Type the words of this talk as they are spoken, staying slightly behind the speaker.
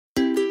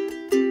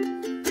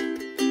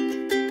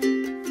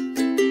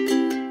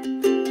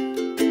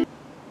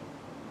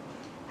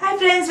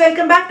friends,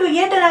 welcome back to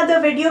yet another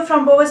video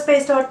from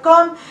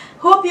Bowerspace.com.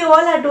 Hope you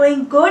all are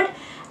doing good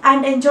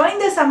and enjoying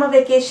the summer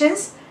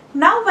vacations.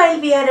 Now while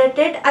we are at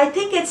it, I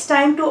think it's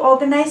time to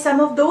organize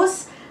some of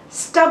those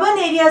stubborn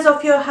areas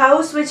of your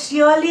house which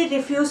really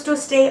refuse to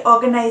stay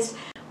organized.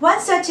 One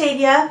such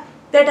area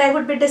that I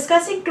would be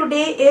discussing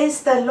today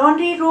is the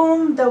laundry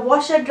room, the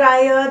washer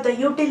dryer, the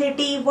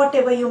utility,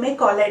 whatever you may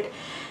call it.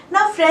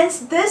 Now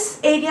friends,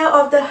 this area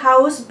of the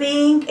house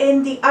being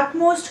in the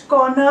utmost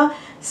corner,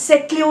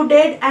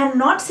 secluded and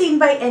not seen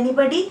by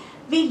anybody,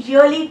 we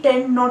really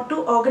tend not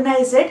to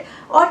organize it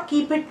or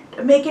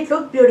make it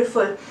look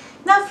beautiful.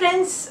 Now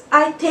friends,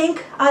 I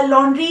think our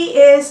laundry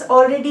is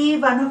already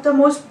one of the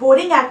most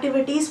boring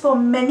activities for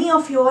many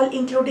of you all,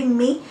 including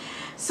me.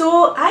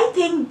 So I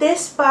think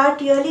this part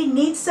really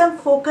needs some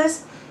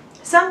focus,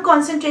 some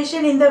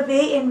concentration in the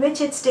way in which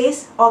it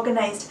stays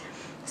organized.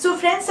 So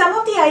friends, some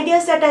of the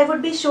ideas that I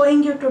would be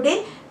showing you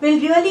today will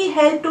really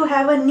help to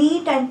have a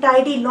neat and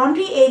tidy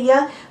laundry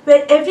area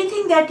where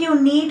everything that you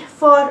need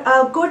for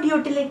a good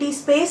utility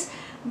space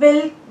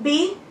will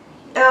be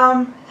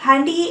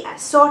handy,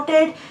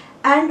 sorted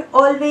and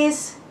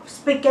always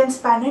spick and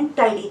span and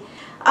tidy.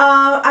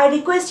 I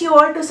request you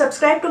all to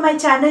subscribe to my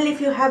channel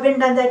if you haven't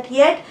done that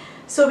yet.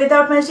 So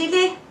without much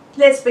delay,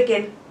 let's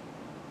begin.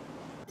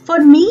 For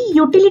me,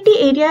 utility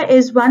area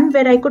is one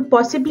where I could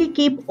possibly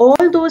keep all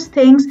those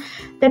things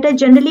that I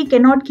generally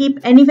cannot keep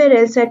anywhere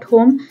else at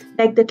home,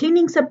 like the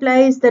cleaning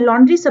supplies, the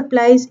laundry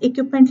supplies,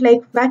 equipment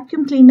like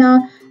vacuum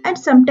cleaner, and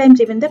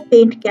sometimes even the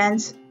paint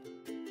cans.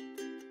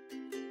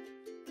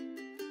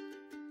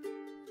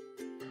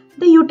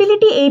 The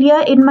utility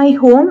area in my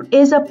home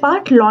is a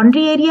part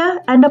laundry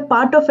area and a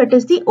part of it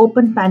is the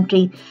open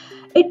pantry.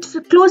 It's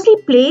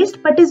closely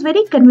placed but is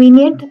very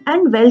convenient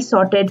and well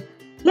sorted.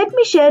 Let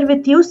me share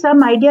with you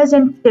some ideas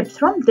and tips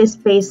from this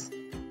space.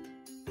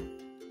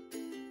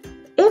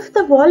 If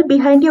the wall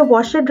behind your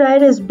washer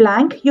dryer is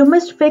blank, you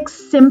must fix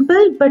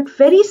simple but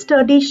very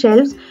sturdy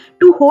shelves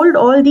to hold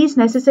all these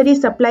necessary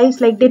supplies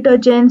like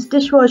detergents,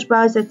 dishwash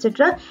bars,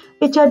 etc.,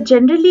 which are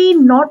generally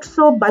not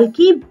so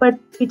bulky but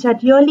which are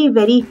really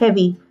very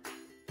heavy.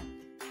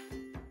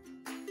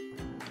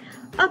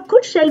 A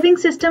good shelving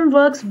system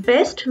works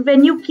best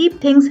when you keep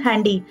things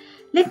handy.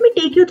 Let me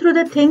take you through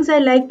the things I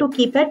like to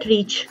keep at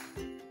reach.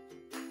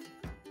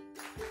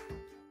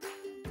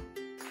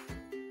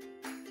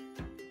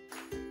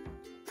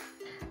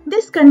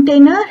 This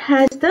container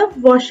has the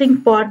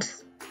washing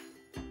pods.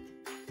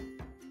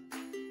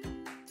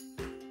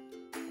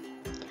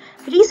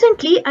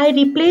 Recently, I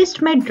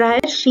replaced my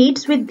dryer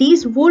sheets with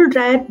these wool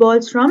dryer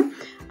balls from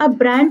a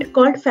brand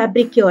called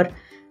Fabricure.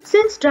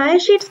 Since dryer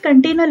sheets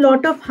contain a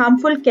lot of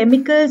harmful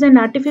chemicals and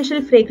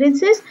artificial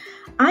fragrances,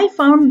 I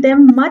found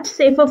them much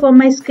safer for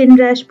my skin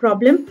rash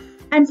problem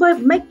and for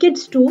my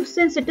kids too,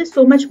 since it is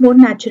so much more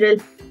natural.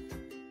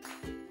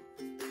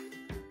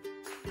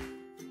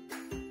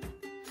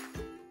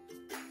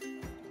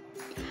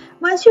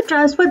 Once you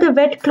transfer the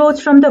wet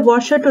clothes from the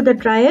washer to the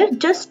dryer,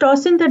 just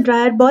toss in the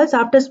dryer balls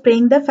after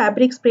spraying the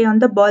fabric spray on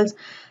the balls.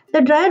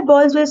 The dryer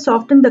balls will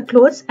soften the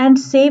clothes and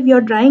save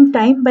your drying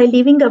time by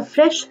leaving a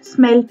fresh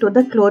smell to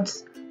the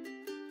clothes.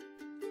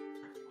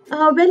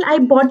 I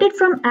bought it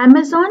from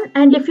Amazon,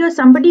 and if you're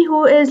somebody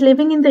who is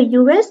living in the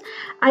US,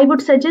 I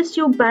would suggest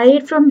you buy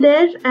it from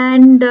there,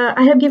 and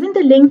I have given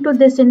the link to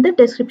this in the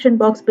description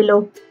box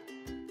below.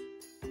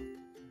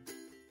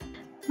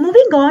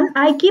 Moving on,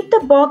 I keep the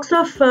box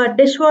of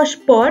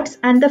dishwash pods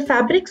and the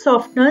fabric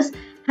softeners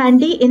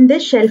handy in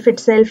this shelf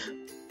itself.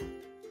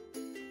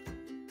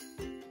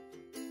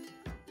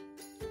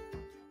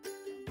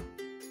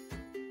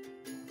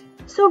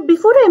 So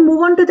before I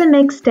move on to the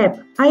next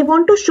step, I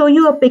want to show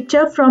you a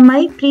picture from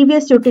my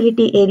previous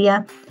utility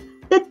area.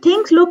 The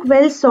things look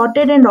well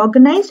sorted and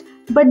organized,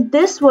 but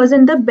this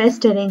wasn't the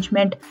best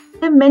arrangement.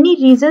 There are many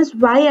reasons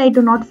why I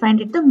do not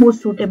find it the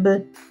most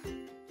suitable.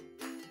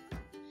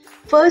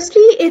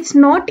 Firstly, it's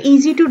not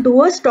easy to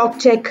do a stock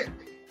check.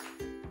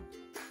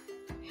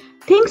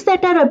 Things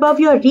that are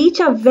above your reach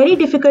are very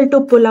difficult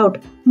to pull out.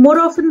 More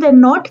often than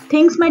not,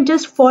 things might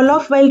just fall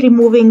off while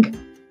removing.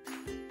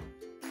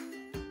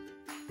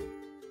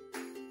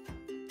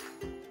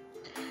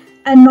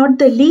 And not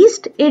the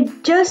least,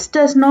 it just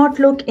does not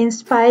look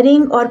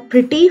inspiring or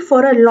pretty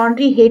for a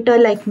laundry hater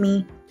like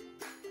me.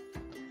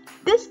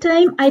 This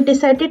time, I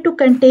decided to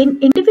contain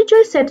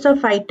individual sets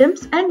of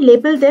items and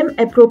label them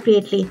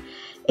appropriately.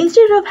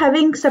 Instead of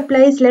having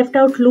supplies left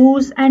out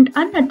loose and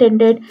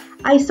unattended,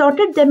 I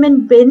sorted them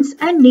in bins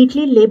and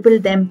neatly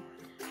labeled them.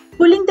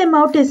 Pulling them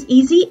out is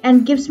easy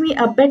and gives me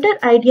a better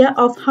idea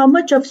of how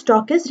much of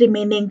stock is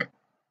remaining.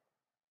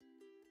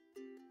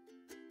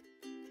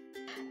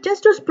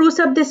 Just to spruce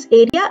up this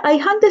area, I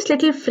hung this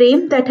little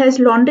frame that has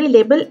laundry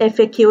label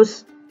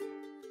FAQs.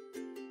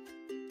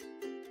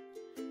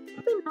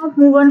 Let me now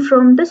move on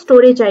from the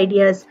storage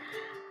ideas.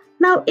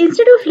 Now,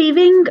 instead of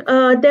leaving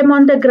them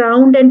on the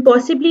ground and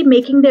possibly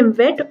making them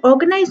wet,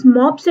 organize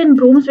mops and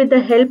brooms with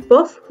the help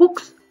of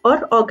hooks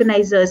or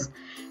organizers.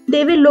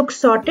 They will look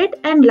sorted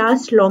and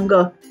last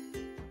longer.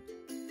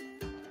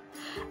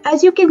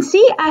 As you can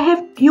see, I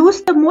have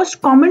used the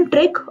most common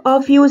trick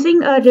of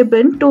using a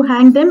ribbon to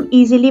hang them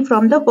easily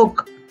from the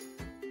hook.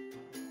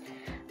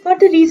 For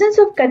the reasons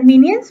of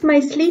convenience, my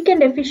sleek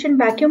and efficient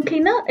vacuum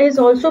cleaner is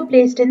also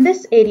placed in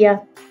this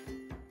area.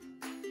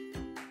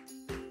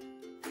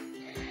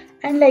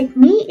 And like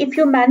me, if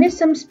you manage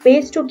some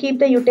space to keep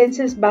the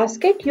utensils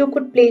basket, you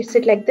could place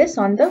it like this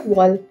on the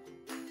wall.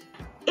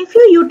 If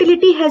your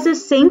utility has a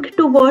sink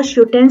to wash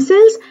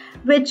utensils,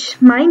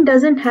 which mine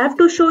doesn't have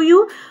to show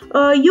you,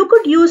 you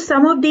could use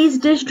some of these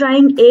dish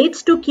drying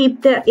aids to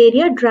keep the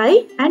area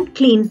dry and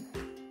clean.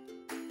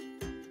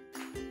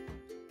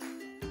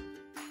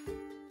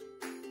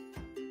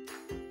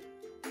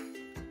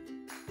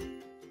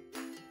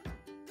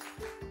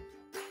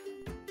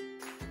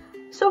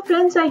 So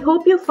friends, I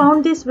hope you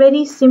found this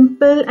very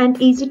simple and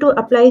easy to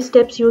apply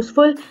steps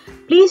useful.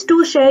 Please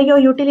do share your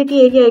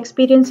utility area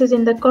experiences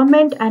in the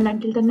comment, and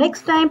until the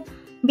next time,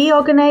 be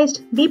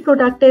organized, be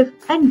productive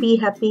and be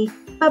happy.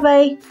 Bye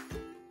bye.